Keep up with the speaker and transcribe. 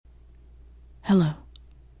Hello,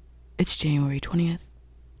 it's January 20th,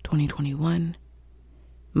 2021.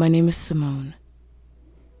 My name is Simone,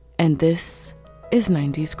 and this is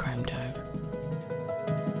 90s Crime Time.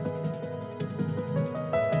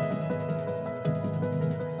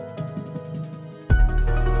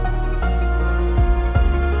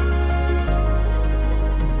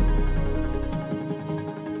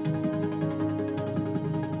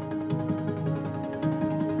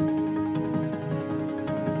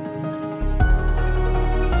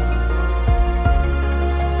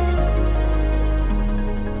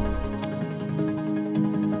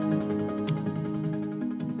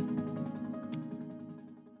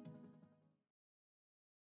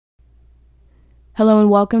 Hello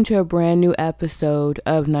and welcome to a brand new episode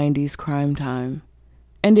of 90s Crime Time.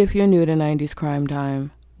 And if you're new to 90s Crime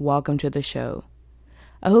Time, welcome to the show.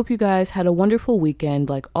 I hope you guys had a wonderful weekend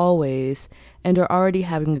like always and are already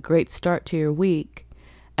having a great start to your week.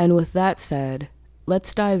 And with that said,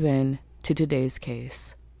 let's dive in to today's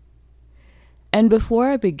case. And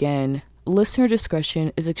before I begin, listener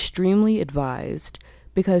discretion is extremely advised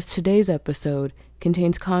because today's episode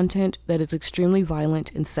contains content that is extremely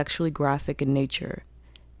violent and sexually graphic in nature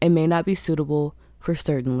and may not be suitable for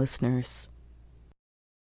certain listeners.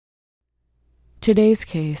 Today's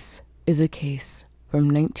case is a case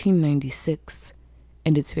from 1996,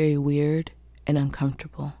 and it's very weird and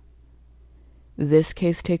uncomfortable. This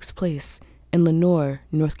case takes place in Lenoir,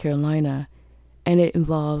 North Carolina, and it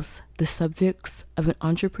involves the subjects of an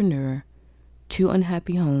entrepreneur, 2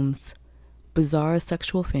 unhappy homes, bizarre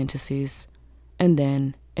sexual fantasies, and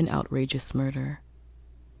then an outrageous murder.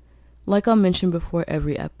 Like I'll mention before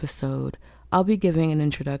every episode, I'll be giving an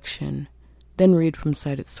introduction, then read from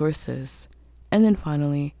cited sources, and then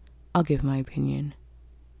finally, I'll give my opinion.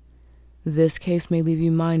 This case may leave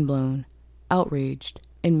you mind-blown, outraged,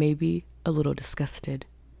 and maybe a little disgusted.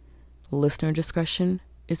 Listener discretion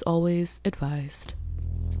is always advised.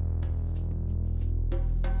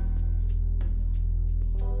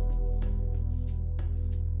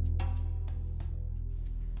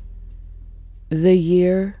 The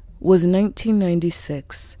year was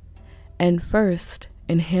 1996, and first,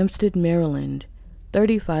 in Hampstead, Maryland,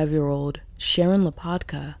 35-year-old Sharon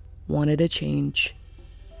Lopatka wanted a change.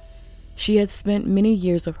 She had spent many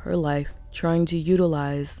years of her life trying to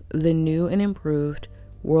utilize the new and improved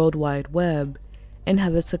World Wide Web and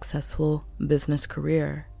have a successful business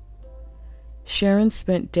career. Sharon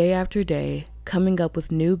spent day after day coming up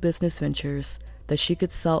with new business ventures that she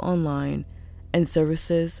could sell online and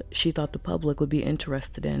services she thought the public would be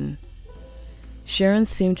interested in. Sharon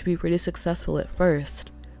seemed to be pretty successful at first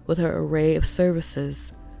with her array of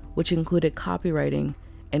services, which included copywriting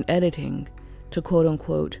and editing to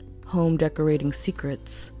quote-unquote home decorating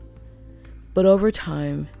secrets. But over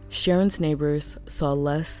time, Sharon's neighbors saw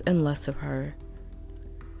less and less of her.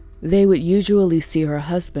 They would usually see her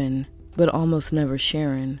husband, but almost never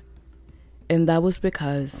Sharon. And that was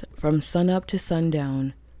because from sunup to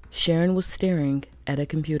sundown, Sharon was staring at a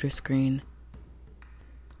computer screen.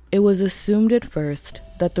 It was assumed at first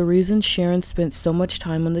that the reason Sharon spent so much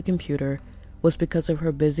time on the computer was because of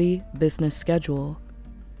her busy business schedule.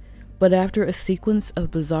 But after a sequence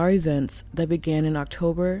of bizarre events that began in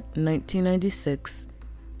October 1996,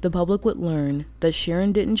 the public would learn that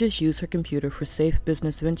Sharon didn't just use her computer for safe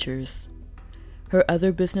business ventures. Her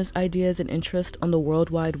other business ideas and interests on the World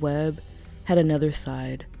Wide Web had another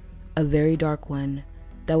side, a very dark one,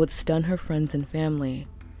 that would stun her friends and family,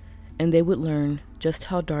 and they would learn just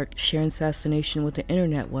how dark Sharon's fascination with the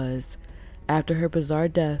internet was after her bizarre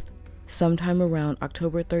death sometime around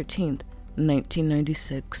October 13th,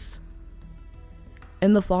 1996.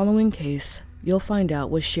 In the following case, you'll find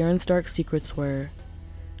out what Sharon's dark secrets were,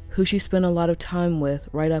 who she spent a lot of time with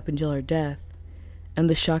right up until her death, and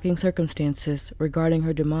the shocking circumstances regarding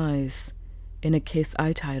her demise in a case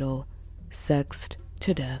I title, Sexed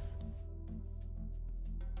to Death.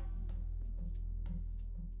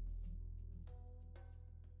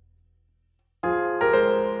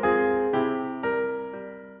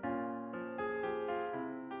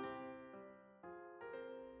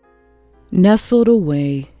 Nestled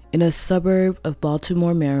away in a suburb of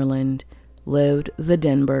Baltimore, Maryland, lived the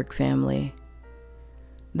Denberg family.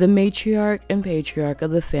 The matriarch and patriarch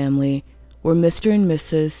of the family were Mr. and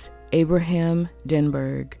Mrs. Abraham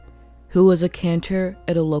Denberg, who was a cantor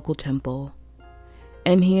at a local temple,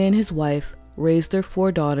 and he and his wife raised their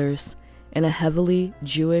 4 daughters in a heavily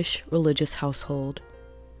Jewish religious household.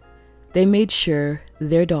 They made sure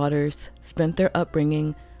their daughters spent their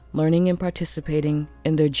upbringing learning and participating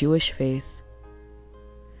in their Jewish faith.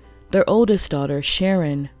 Their oldest daughter,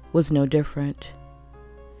 Sharon, was no different.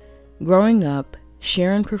 Growing up,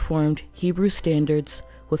 Sharon performed Hebrew standards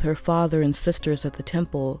with her father and sisters at the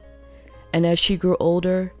temple, and as she grew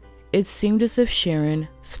older, it seemed as if Sharon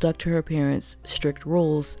stuck to her parents' strict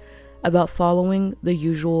rules about following the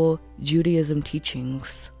usual Judaism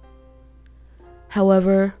teachings.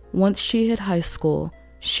 However, once she hit high school,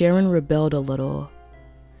 Sharon rebelled a little.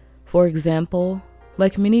 For example,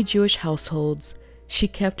 like many Jewish households, she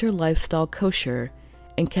kept her lifestyle kosher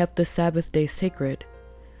and kept the Sabbath day sacred.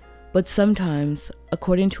 But sometimes,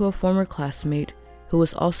 according to a former classmate who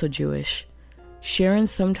was also Jewish, Sharon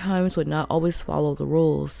sometimes would not always follow the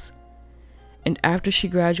rules. And after she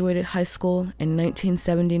graduated high school in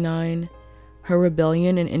 1979, her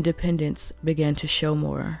rebellion and independence began to show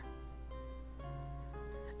more.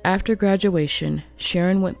 After graduation,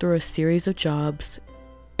 Sharon went through a series of jobs,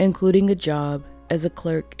 including a job as a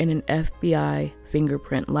clerk in an FBI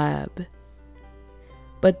fingerprint lab.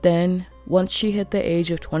 But then, once she hit the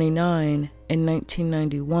age of 29 in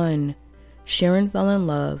 1991, Sharon fell in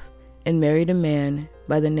love and married a man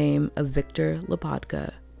by the name of Victor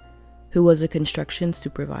Lopatka, who was a construction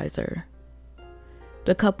supervisor.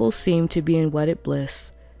 The couple seemed to be in wedded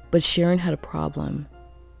bliss, but Sharon had a problem.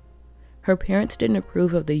 Her parents didn't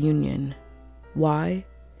approve of the union. Why?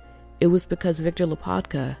 It was because Victor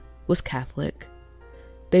Lopatka was Catholic.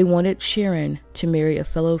 They wanted Sharon to marry a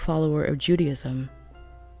fellow follower of Judaism.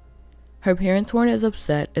 Her parents weren't as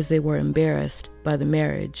upset as they were embarrassed by the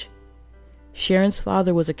marriage. Sharon's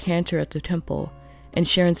father was a cantor at the temple, and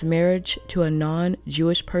Sharon's marriage to a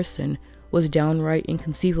non-Jewish person was downright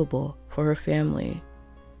inconceivable for her family.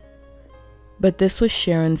 But this was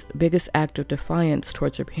Sharon's biggest act of defiance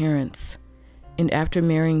towards her parents, and after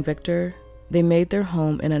marrying Victor, they made their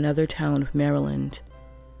home in another town of Maryland.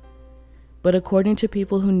 But according to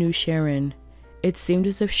people who knew Sharon, it seemed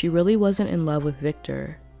as if she really wasn't in love with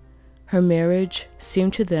Victor. Her marriage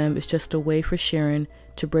seemed to them as just a way for Sharon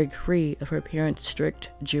to break free of her parents'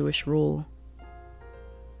 strict Jewish rule.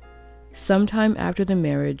 Sometime after the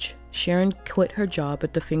marriage, Sharon quit her job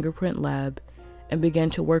at the fingerprint lab and began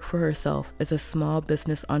to work for herself as a small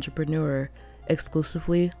business entrepreneur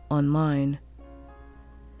exclusively online.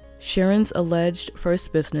 Sharon's alleged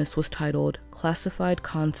first business was titled Classified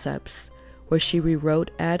Concepts, where she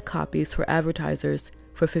rewrote ad copies for advertisers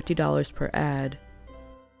for $50 per ad.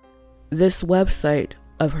 This website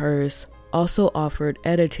of hers also offered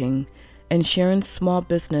editing, and Sharon's small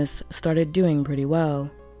business started doing pretty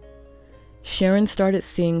well. Sharon started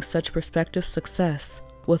seeing such prospective success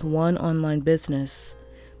with one online business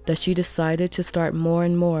that she decided to start more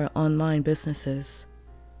and more online businesses.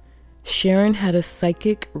 Sharon had a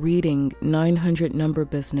psychic reading 900 number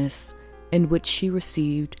business in which she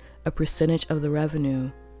received a percentage of the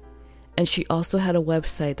revenue, and she also had a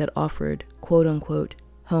website that offered quote-unquote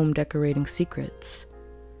home decorating secrets.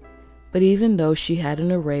 But even though she had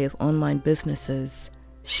an array of online businesses,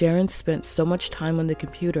 Sharon spent so much time on the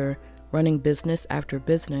computer running business after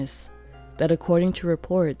business that according to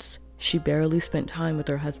reports, she barely spent time with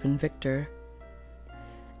her husband Victor.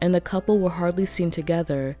 And the couple were hardly seen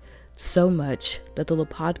together, so much that the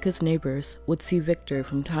Lopatka's neighbors would see Victor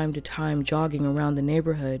from time to time jogging around the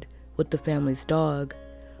neighborhood with the family's dog,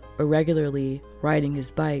 or regularly riding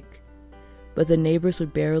his bike. But the neighbors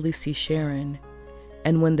would barely see Sharon,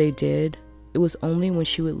 and when they did, it was only when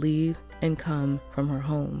she would leave and come from her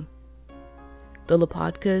home. The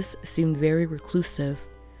Lopatkas seemed very reclusive,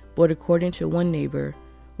 but according to one neighbor,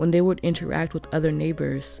 when they would interact with other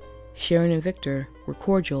neighbors, Sharon and Victor were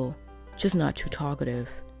cordial, just not too talkative.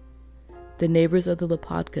 The neighbors of the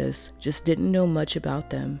Lopatkas just didn't know much about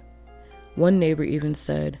them. One neighbor even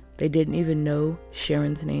said they didn't even know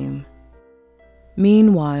Sharon's name.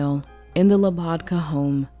 Meanwhile, in the Lopatka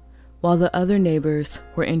home, while the other neighbors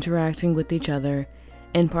were interacting with each other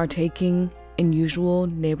and partaking in usual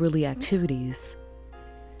neighborly activities,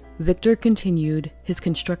 Victor continued his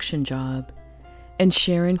construction job, and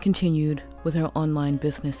Sharon continued with her online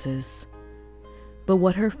businesses. But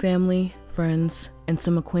what her family, friends, and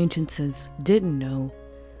some acquaintances didn't know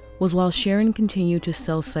was while Sharon continued to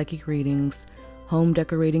sell psychic readings, home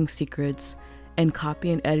decorating secrets, and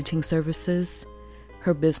copy and editing services,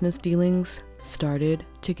 her business dealings started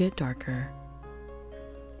to get darker.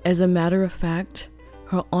 As a matter of fact,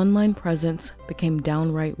 her online presence became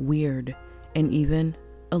downright weird and even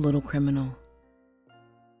a little criminal.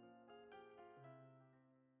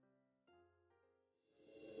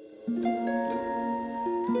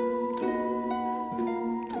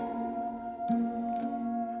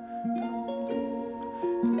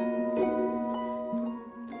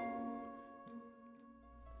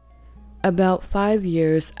 About 5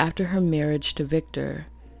 years after her marriage to Victor,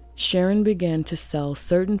 Sharon began to sell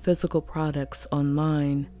certain physical products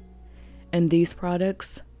online, and these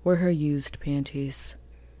products were her used panties.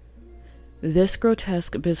 This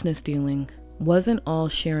grotesque business dealing wasn't all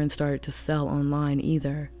Sharon started to sell online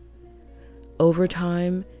either. Over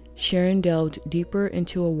time, Sharon delved deeper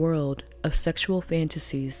into a world of sexual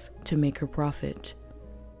fantasies to make her profit.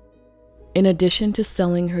 In addition to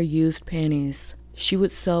selling her used panties, she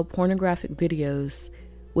would sell pornographic videos,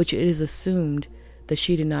 which it is assumed that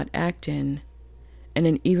she did not act in. And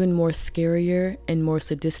an even more scarier and more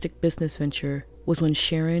sadistic business venture was when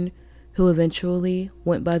Sharon, who eventually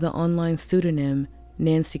went by the online pseudonym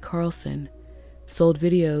Nancy Carlson, sold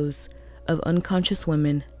videos of unconscious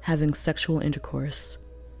women having sexual intercourse.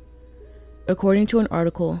 According to an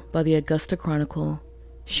article by the Augusta Chronicle,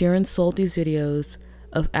 Sharon sold these videos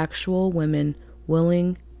of actual women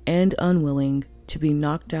willing and unwilling to be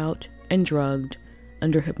knocked out and drugged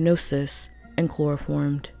under hypnosis and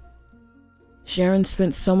chloroformed. Sharon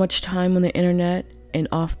spent so much time on the internet and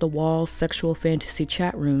off-the-wall sexual fantasy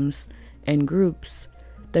chat rooms and groups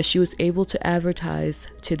that she was able to advertise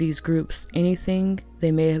to these groups anything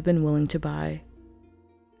they may have been willing to buy.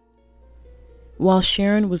 While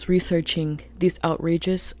Sharon was researching these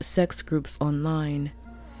outrageous sex groups online,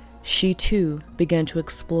 she too began to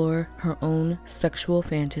explore her own sexual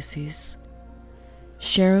fantasies.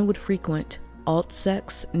 Sharon would frequent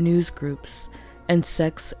alt-sex news groups and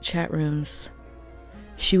sex chat rooms.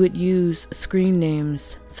 She would use screen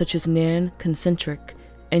names such as Nan Concentric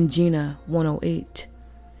and Gina 108.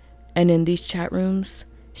 And in these chat rooms,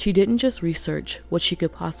 she didn't just research what she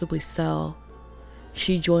could possibly sell.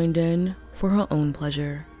 She joined in for her own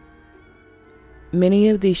pleasure. Many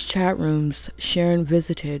of these chat rooms Sharon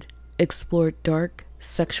visited explored dark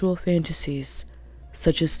sexual fantasies,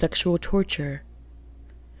 such as sexual torture.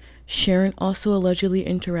 Sharon also allegedly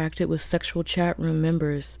interacted with sexual chat room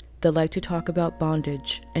members that liked to talk about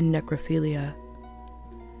bondage and necrophilia.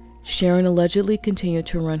 Sharon allegedly continued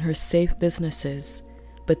to run her safe businesses,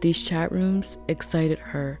 but these chat rooms excited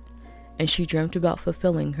her, and she dreamt about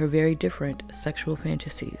fulfilling her very different sexual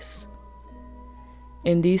fantasies.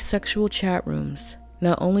 In these sexual chat rooms,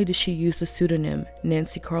 not only did she use the pseudonym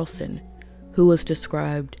Nancy Carlson, who was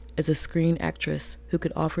described as a screen actress who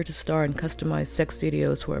could offer to star in customized sex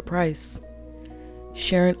videos for a price,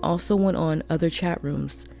 Sharon also went on other chat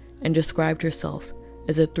rooms and described herself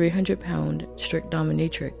as a 300-pound strict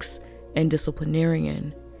dominatrix and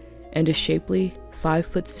disciplinarian, and a shapely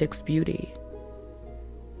 5'6" beauty.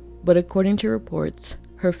 But according to reports,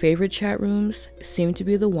 her favorite chat rooms seemed to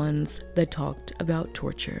be the ones that talked about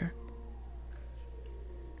torture.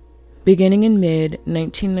 Beginning in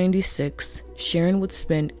mid-1996, Sharon would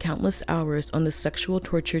spend countless hours on the sexual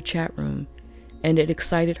torture chat room, and it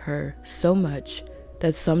excited her so much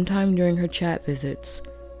that sometime during her chat visits,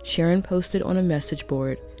 Sharon posted on a message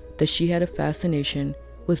board that she had a fascination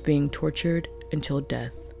with being tortured until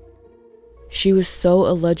death. She was so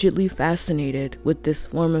allegedly fascinated with this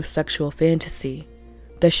form of sexual fantasy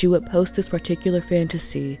that she would post this particular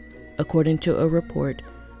fantasy, according to a report,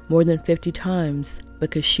 more than 50 times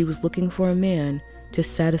because she was looking for a man to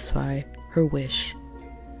satisfy her wish.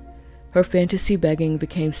 Her fantasy begging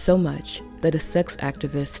became so much that a sex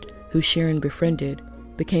activist who Sharon befriended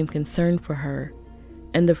became concerned for her,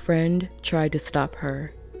 and the friend tried to stop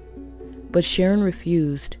her. But Sharon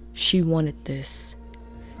refused. She wanted this.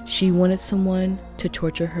 She wanted someone to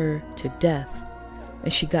torture her to death,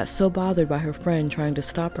 and she got so bothered by her friend trying to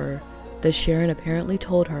stop her that Sharon apparently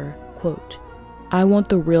told her, quote, "I want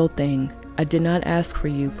the real thing. I did not ask for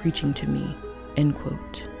you preaching to me," end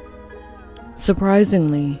quote.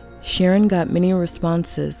 Surprisingly, Sharon got many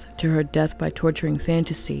responses to her death by torturing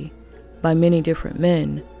fantasy by many different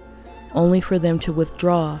men, only for them to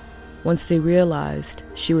withdraw once they realized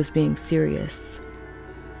she was being serious.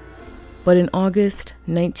 But in August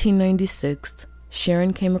 1996,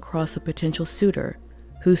 Sharon came across a potential suitor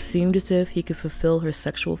who seemed as if he could fulfill her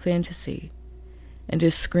sexual fantasy, and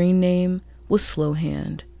his screen name was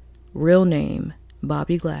Slowhand, real name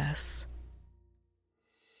Bobby Glass.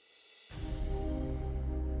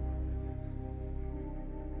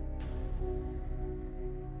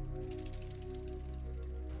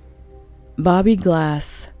 Bobby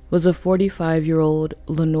Glass was a 45-year-old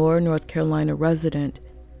Lenoir, North Carolina resident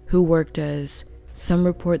who worked as, some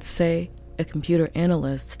reports say, a computer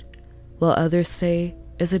analyst, while others say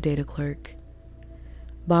as a data clerk.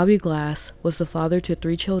 Bobby Glass was the father to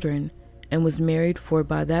 3 children and was married for,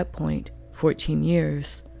 by that point, 14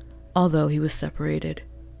 years, although he was separated.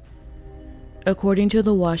 According to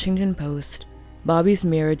the Washington Post, Bobby's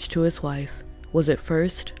marriage to his wife was at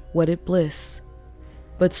first wedded bliss,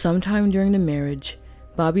 but sometime during the marriage,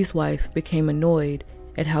 Bobby's wife became annoyed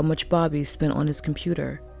at how much Bobby spent on his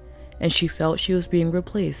computer, and she felt she was being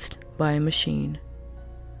replaced by a machine.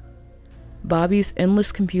 Bobby's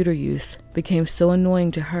endless computer use became so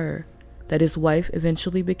annoying to her that his wife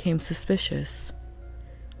eventually became suspicious.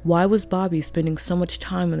 Why was Bobby spending so much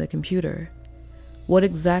time on the computer? What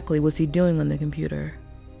exactly was he doing on the computer?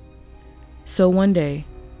 So one day,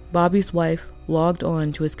 Bobby's wife logged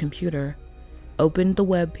on to his computer, opened the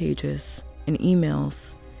web pages and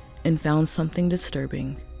emails, and found something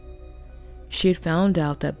disturbing. She had found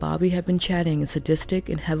out that Bobby had been chatting in sadistic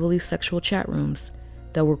and heavily sexual chat rooms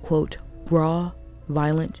that were, quote, raw,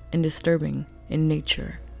 violent, and disturbing in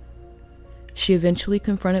nature. She eventually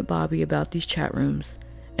confronted Bobby about these chat rooms,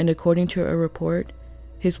 and according to a report,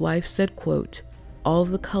 his wife said, quote, all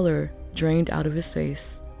of the color drained out of his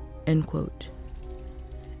face, end quote.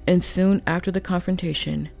 And soon after the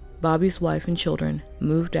confrontation, Bobby's wife and children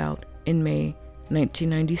moved out in May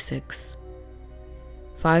 1996.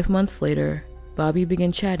 5 months later, Bobby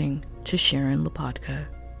began chatting to Sharon Lopatka.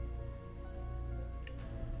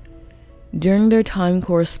 During their time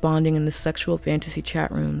corresponding in the sexual fantasy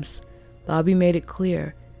chat rooms, Bobby made it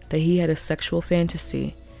clear that he had a sexual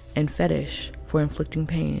fantasy and fetish for inflicting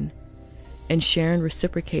pain, and Sharon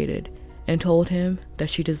reciprocated and told him that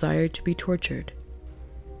she desired to be tortured.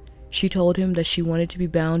 She told him that she wanted to be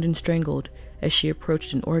bound and strangled as she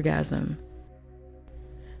approached an orgasm.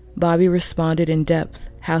 Bobby responded in depth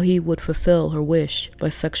how he would fulfill her wish by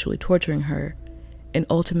sexually torturing her and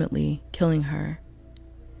ultimately killing her.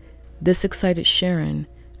 This excited Sharon.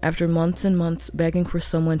 After months and months begging for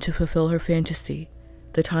someone to fulfill her fantasy,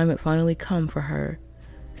 the time had finally come for her.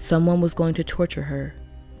 Someone was going to torture her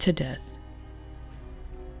to death.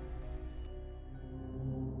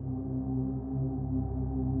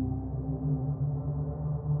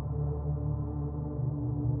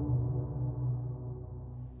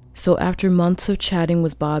 So after months of chatting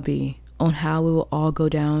with Bobby on how it will all go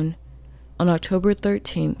down, on October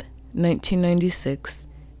 13th, 1996,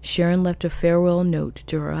 Sharon left a farewell note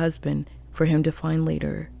to her husband for him to find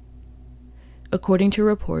later. According to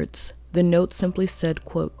reports, the note simply said,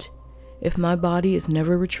 quote, if my body is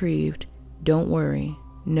never retrieved, don't worry,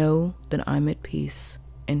 know that I'm at peace,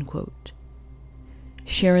 end quote.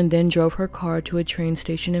 Sharon then drove her car to a train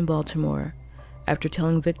station in Baltimore after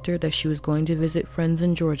telling Victor that she was going to visit friends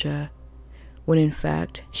in Georgia, when in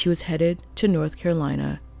fact she was headed to North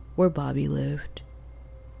Carolina, where Bobby lived.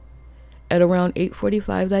 At around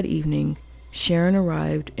 8:45 that evening, Sharon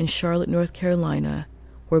arrived in Charlotte, North Carolina,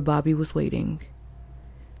 where Bobby was waiting.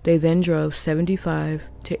 They then drove 75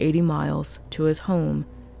 to 80 miles to his home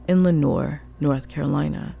in Lenoir, North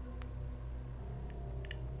Carolina.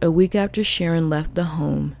 A week after Sharon left the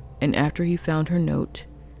home and after he found her note,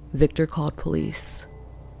 Victor called police.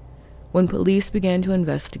 When police began to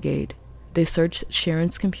investigate, they searched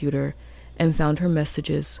Sharon's computer and found her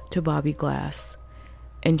messages to Bobby Glass,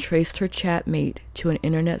 and traced her chat mate to an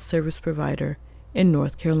internet service provider in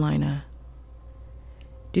North Carolina.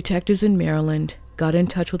 Detectives in Maryland got in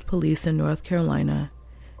touch with police in North Carolina,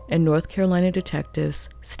 and North Carolina detectives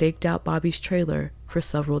staked out Bobby's trailer for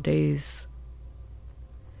several days.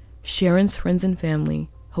 Sharon's friends and family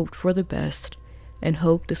hoped for the best and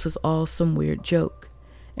hoped this was all some weird joke,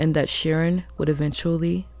 and that Sharon would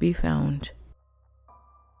eventually be found.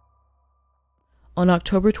 On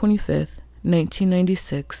October 25th,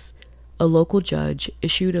 1996, a local judge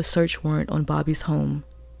issued a search warrant on Bobby's home,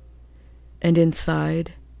 and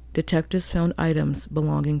inside, detectives found items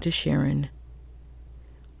belonging to Sharon.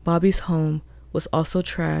 Bobby's home was also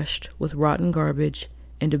trashed with rotten garbage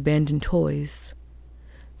and abandoned toys.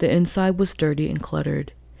 The inside was dirty and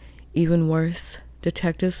cluttered. Even worse,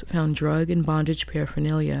 detectives found drug and bondage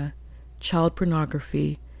paraphernalia, child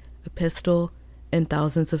pornography, a pistol, and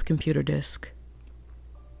thousands of computer disks.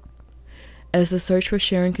 As the search for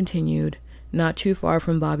Sharon continued, not too far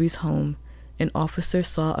from Bobby's home, an officer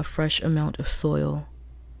saw a fresh amount of soil.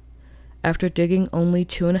 After digging only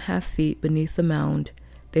 2.5 feet beneath the mound,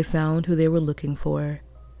 they found who they were looking for: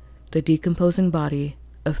 the decomposing body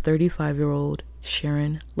of 35-year-old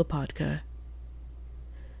Sharon Lopatka.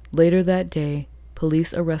 Later that day,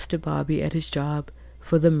 police arrested Bobby at his job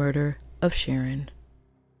for the murder of Sharon.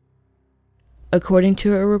 According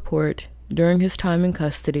to a report, during his time in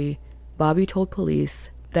custody, Bobby told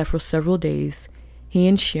police that for several days, he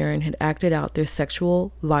and Sharon had acted out their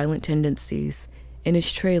sexual, violent tendencies in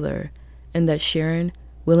his trailer, and that Sharon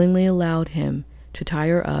willingly allowed him to tie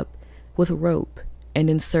her up with rope and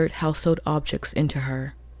insert household objects into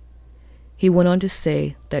her. He went on to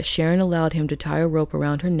say that Sharon allowed him to tie a rope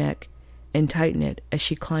around her neck and tighten it as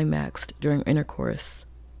she climaxed during intercourse.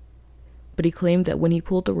 but he claimed that when he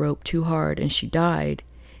pulled the rope too hard and she died,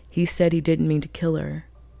 he said he didn't mean to kill her.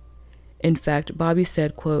 In fact, Bobby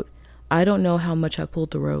said, quote, "I don't know how much I pulled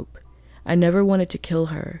the rope. I never wanted to kill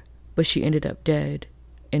her, but she ended up dead,"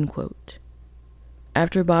 end quote.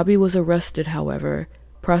 After Bobby was arrested, however,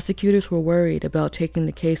 prosecutors were worried about taking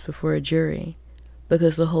the case before a jury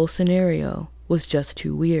because the whole scenario was just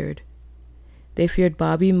too weird. They feared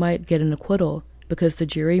Bobby might get an acquittal because the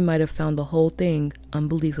jury might have found the whole thing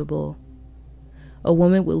unbelievable. A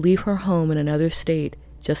woman would leave her home in another state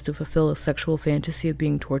just to fulfill a sexual fantasy of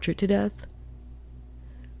being tortured to death?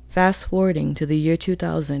 Fast forwarding to the year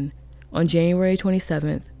 2000, on January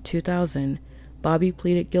 27, 2000, Bobby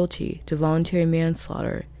pleaded guilty to voluntary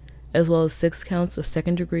manslaughter, as well as 6 counts of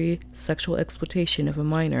second-degree sexual exploitation of a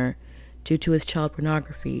minor due to his child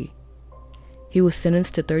pornography. He was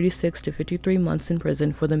sentenced to 36 to 53 months in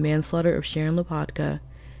prison for the manslaughter of Sharon Lopatka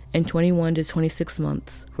and 21 to 26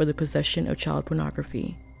 months for the possession of child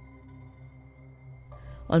pornography.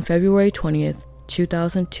 On February 20th,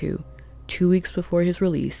 2002, 2 weeks before his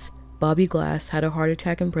release, Bobby Glass had a heart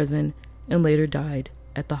attack in prison and later died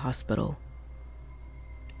at the hospital.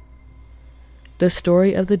 The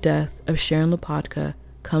story of the death of Sharon Lopatka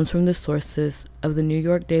comes from the sources of the New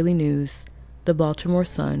York Daily News, the Baltimore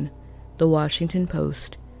Sun, the Washington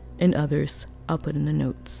Post, and others I'll put in the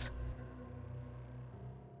notes.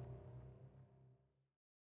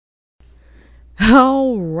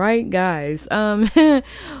 All right, guys.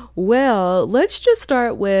 Well, let's just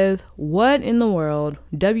start with what in the world,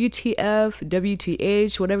 WTF,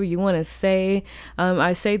 WTH, whatever you want to say.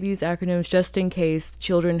 I say these acronyms just in case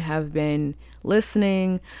children have been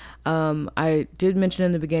listening. I did mention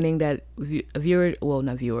in the beginning that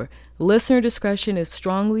listener discretion is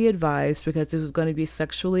strongly advised because this was going to be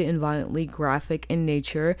sexually and violently graphic in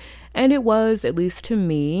nature, and it was, at least to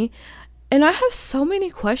me. And I have so many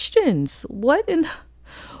questions.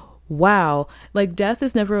 Wow. Like, death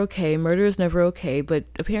is never okay. Murder is never okay. But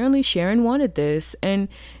apparently Sharon wanted this. And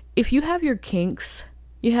if you have your kinks,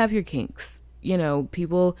 you have your kinks. You know,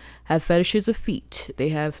 people have fetishes of feet. They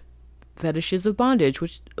have fetishes of bondage,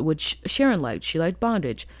 which Sharon liked. She liked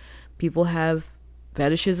bondage. People have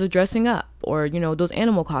fetishes of dressing up, or, you know, those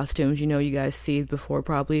animal costumes, you know, you guys see before,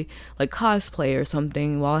 probably like cosplay or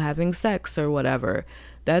something while having sex or whatever.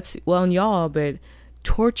 That's well and y'all, but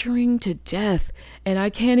torturing to death. And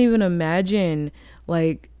I can't even imagine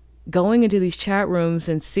like going into these chat rooms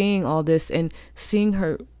and seeing all this and seeing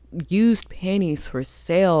her used panties for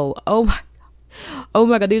sale. Oh my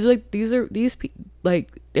God.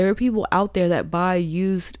 There are people out there that buy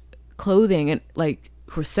used clothing and like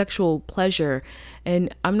for sexual pleasure.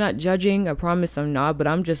 And I'm not judging. I promise I'm not, but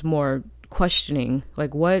I'm just more questioning.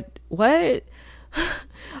 Like what?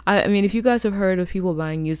 I mean, if you guys have heard of people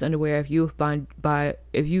buying used underwear, if you've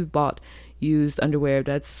bought used underwear,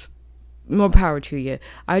 that's more power to you.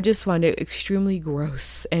 I just find it extremely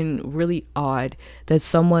gross and really odd that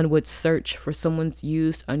someone would search for someone's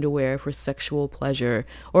used underwear for sexual pleasure,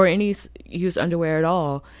 or any used underwear at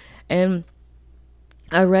all. And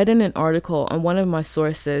I read in an article on one of my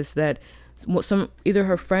sources that either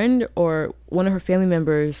her friend or one of her family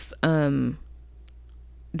members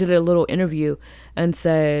did a little interview and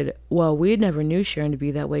said, well, we never knew Sharon to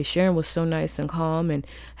be that way. Sharon was so nice and calm and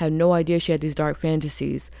had no idea she had these dark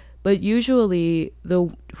fantasies. But usually,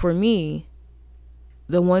 for me,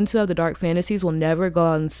 the ones who have the dark fantasies will never go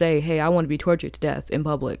out and say, hey, I want to be tortured to death in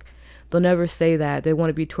public. They'll never say that. They want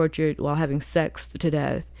to be tortured while having sex to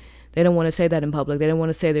death. They don't want to say that in public. They don't want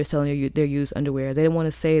to say they're selling their used underwear. They don't want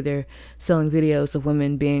to say they're selling videos of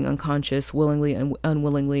women being unconscious, willingly and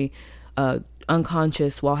unwillingly,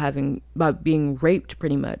 unconscious by being raped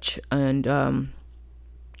pretty much. And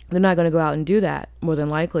they're not going to go out and do that, more than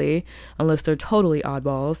likely, unless they're totally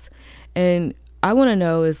oddballs. And I want to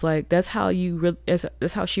know is like, that's how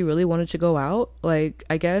that's how she really wanted to go out. Like,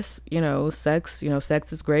 I guess, sex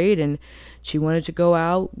is great. And she wanted to go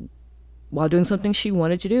out while doing something she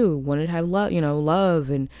wanted to do, wanted to have love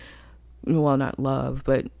and, well, not love,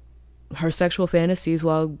 but her sexual fantasies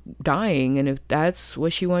while dying. And if that's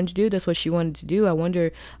what she wanted to do, that's what she wanted to do.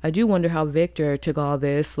 I do wonder how Victor took all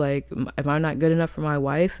this. Like, am I not good enough for my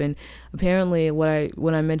wife? And apparently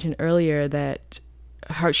when I mentioned earlier that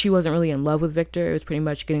she wasn't really in love with Victor, it was pretty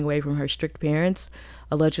much getting away from her strict parents,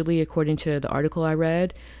 allegedly, according to the article I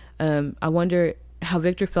read. I wonder how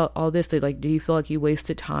Victor felt all this. Like, do you feel like he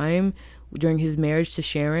wasted time during his marriage to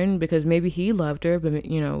Sharon? Because maybe he loved her, but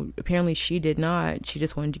apparently she did not. She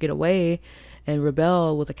just wanted to get away and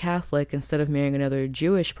rebel with a Catholic instead of marrying another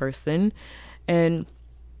Jewish person. And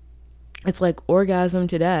it's like orgasm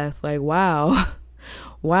to death. Like, wow.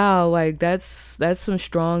 wow, like that's some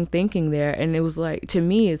strong thinking there. And it was like, to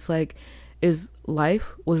me, it's like, was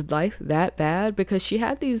life that bad? Because she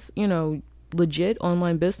had these, legit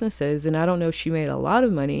online businesses, and I don't know if she made a lot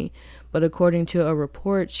of money, but according to a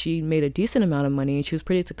report, she made a decent amount of money, and she was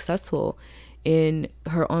pretty successful in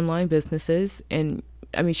her online businesses. And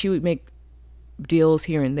I mean, she would make deals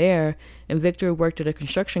here and there, and Victor worked at a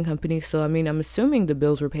construction company, so I mean, I'm assuming the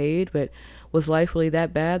bills were paid. But was life really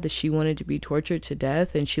that bad that she wanted to be tortured to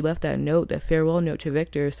death? And she left that note, that farewell note, to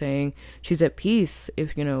Victor, saying she's at peace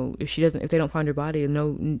if they don't find her body, and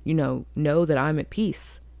know that I'm at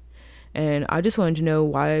peace. And I just wanted to know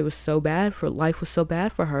why life was so bad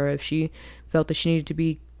for her, if she felt that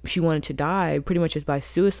she wanted to die pretty much just by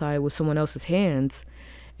suicide with someone else's hands.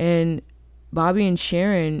 And Bobby and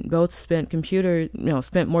Sharon both spent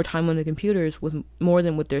more time on the computers with more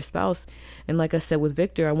than with their spouse. And like I said, with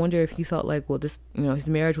Victor, I wonder if he felt like, well, this, his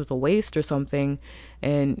marriage was a waste or something.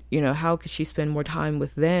 And, how could she spend more time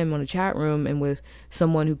with them on a chat room and with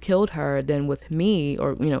someone who killed her than with me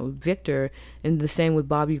or, Victor? And the same with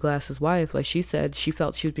Bobby Glass's wife. Like she said, she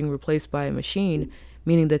felt she was being replaced by a machine,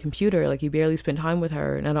 meaning the computer. Like he barely spent time with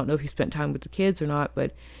her. And I don't know if he spent time with the kids or not,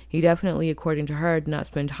 but he definitely, according to her, did not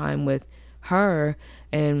spend time with her.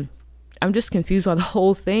 And I'm just confused by the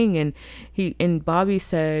whole thing. And Bobby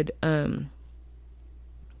said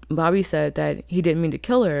that he didn't mean to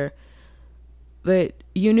kill her, but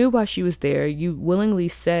you knew why she was there. You willingly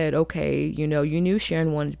said, okay, you knew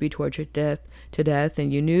Sharon wanted to be tortured to death,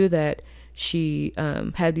 and you knew that she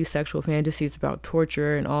had these sexual fantasies about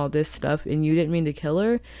torture and all this stuff, and you didn't mean to kill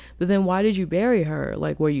her. But then why did you bury her?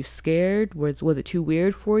 Like, were you scared? Was it too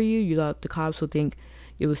weird for you? You thought the cops would think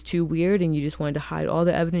it was too weird and you just wanted to hide all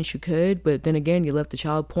the evidence you could? But then again, you left the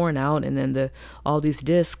child porn out, and then all these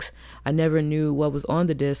discs. I never knew what was on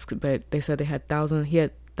the disc, but they said he had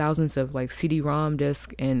thousands of like CD-ROM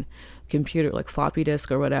disc and computer, like floppy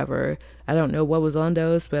disk or whatever. I don't know what was on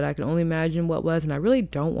those, but I can only imagine what was, and I really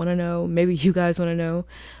don't want to know. Maybe you guys want to know,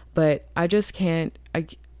 but I just can't.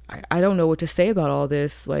 I don't know what to say about all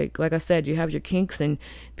this. Like I said, you have your kinks, and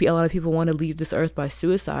a lot of people want to leave this earth by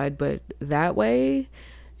suicide, but that way,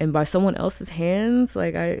 and by someone else's hands,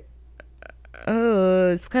 like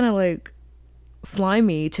it's kind of like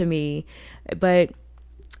slimy to me. But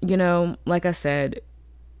like I said,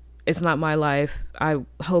 it's not my life. I'm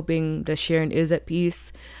hoping that Sharon is at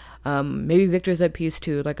peace. Maybe Victor's at peace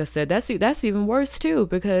too. Like I said, that's even worse too,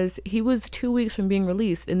 because he was 2 weeks from being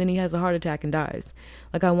released, and then he has a heart attack and dies.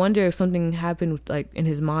 Like, I wonder if something happened like in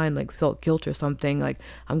his mind, like felt guilt or something, like,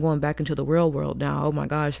 I'm going back into the real world now. Oh my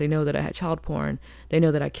gosh, they know that I had child porn. They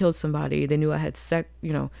know that I killed somebody. They knew I had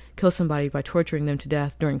killed somebody by torturing them to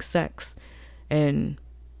death during sex. And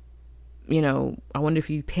I wonder if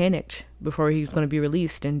he panicked before he was going to be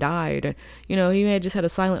released and died. He may have just had a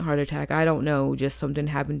silent heart attack. I don't know. Just something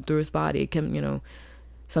happened through his body.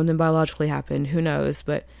 Something biologically happened. Who knows?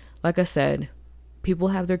 But like I said, people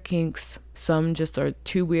have their kinks. Some just are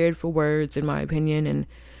too weird for words, in my opinion. And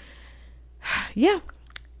yeah,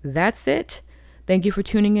 that's it. Thank you for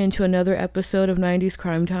tuning in to another episode of 90s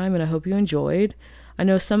Crime Time, and I hope you enjoyed. I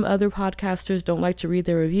know some other podcasters don't like to read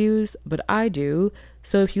their reviews, but I do.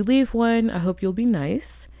 So if you leave one, I hope you'll be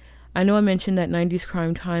nice. I know I mentioned that 90s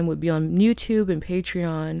Crime Time would be on YouTube and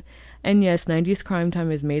Patreon. And yes, 90s Crime Time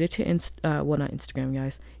has made it to not Instagram,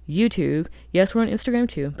 guys. YouTube. Yes, we're on Instagram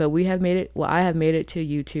too, but I have made it to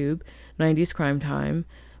YouTube, 90s Crime Time.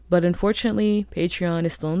 But unfortunately, Patreon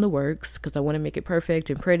is still in the works because I want to make it perfect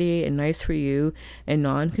and pretty and nice for you and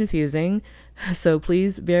non-confusing. So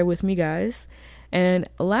please bear with me, guys. And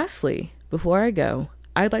lastly, before I go,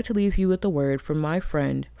 I'd like to leave you with a word from my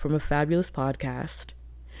friend from a fabulous podcast.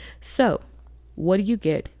 So, what do you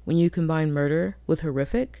get when you combine murder with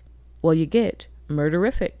horrific? Well, you get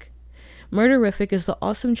Murderific. Murderific is the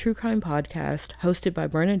awesome true crime podcast hosted by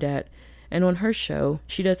Bernadette, and on her show,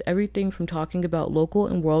 she does everything from talking about local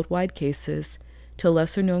and worldwide cases to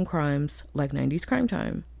lesser-known crimes like 90s Crime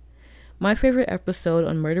Time. My favorite episode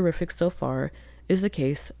on Murderific so far is the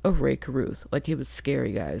case of Ray Caruth. Like, it was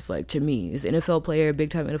scary, guys. Like, to me, he's an NFL player,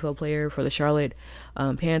 big-time NFL player for the Charlotte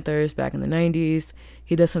Panthers back in the 90s.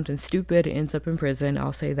 He does something stupid and ends up in prison,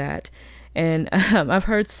 I'll say that. And I've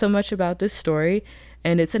heard so much about this story,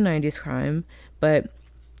 and it's a 90s crime, but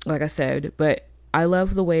like I said, I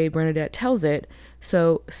love the way Bernadette tells it.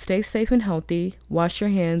 So stay safe and healthy, wash your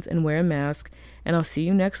hands and wear a mask, and I'll see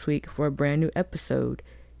you next week for a brand new episode.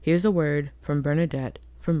 Here's a word from Bernadette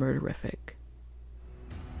for Murderific.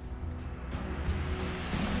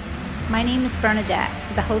 My name is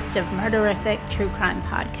Bernadette, the host of Murderific True Crime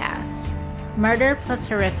Podcast. Murder plus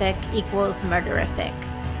horrific equals Murderific.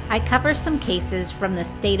 I cover some cases from the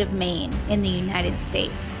state of Maine in the United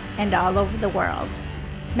States and all over the world.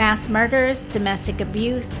 Mass murders, domestic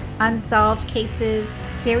abuse, unsolved cases,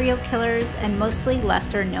 serial killers, and mostly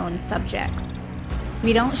lesser-known subjects.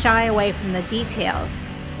 We don't shy away from the details,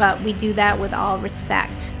 but we do that with all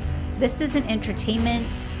respect. This isn't entertainment.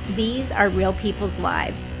 These are real people's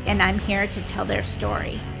lives, and I'm here to tell their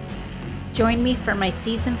story. Join me for my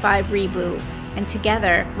Season 5 reboot, and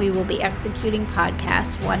together we will be executing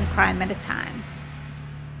podcasts one crime at a time.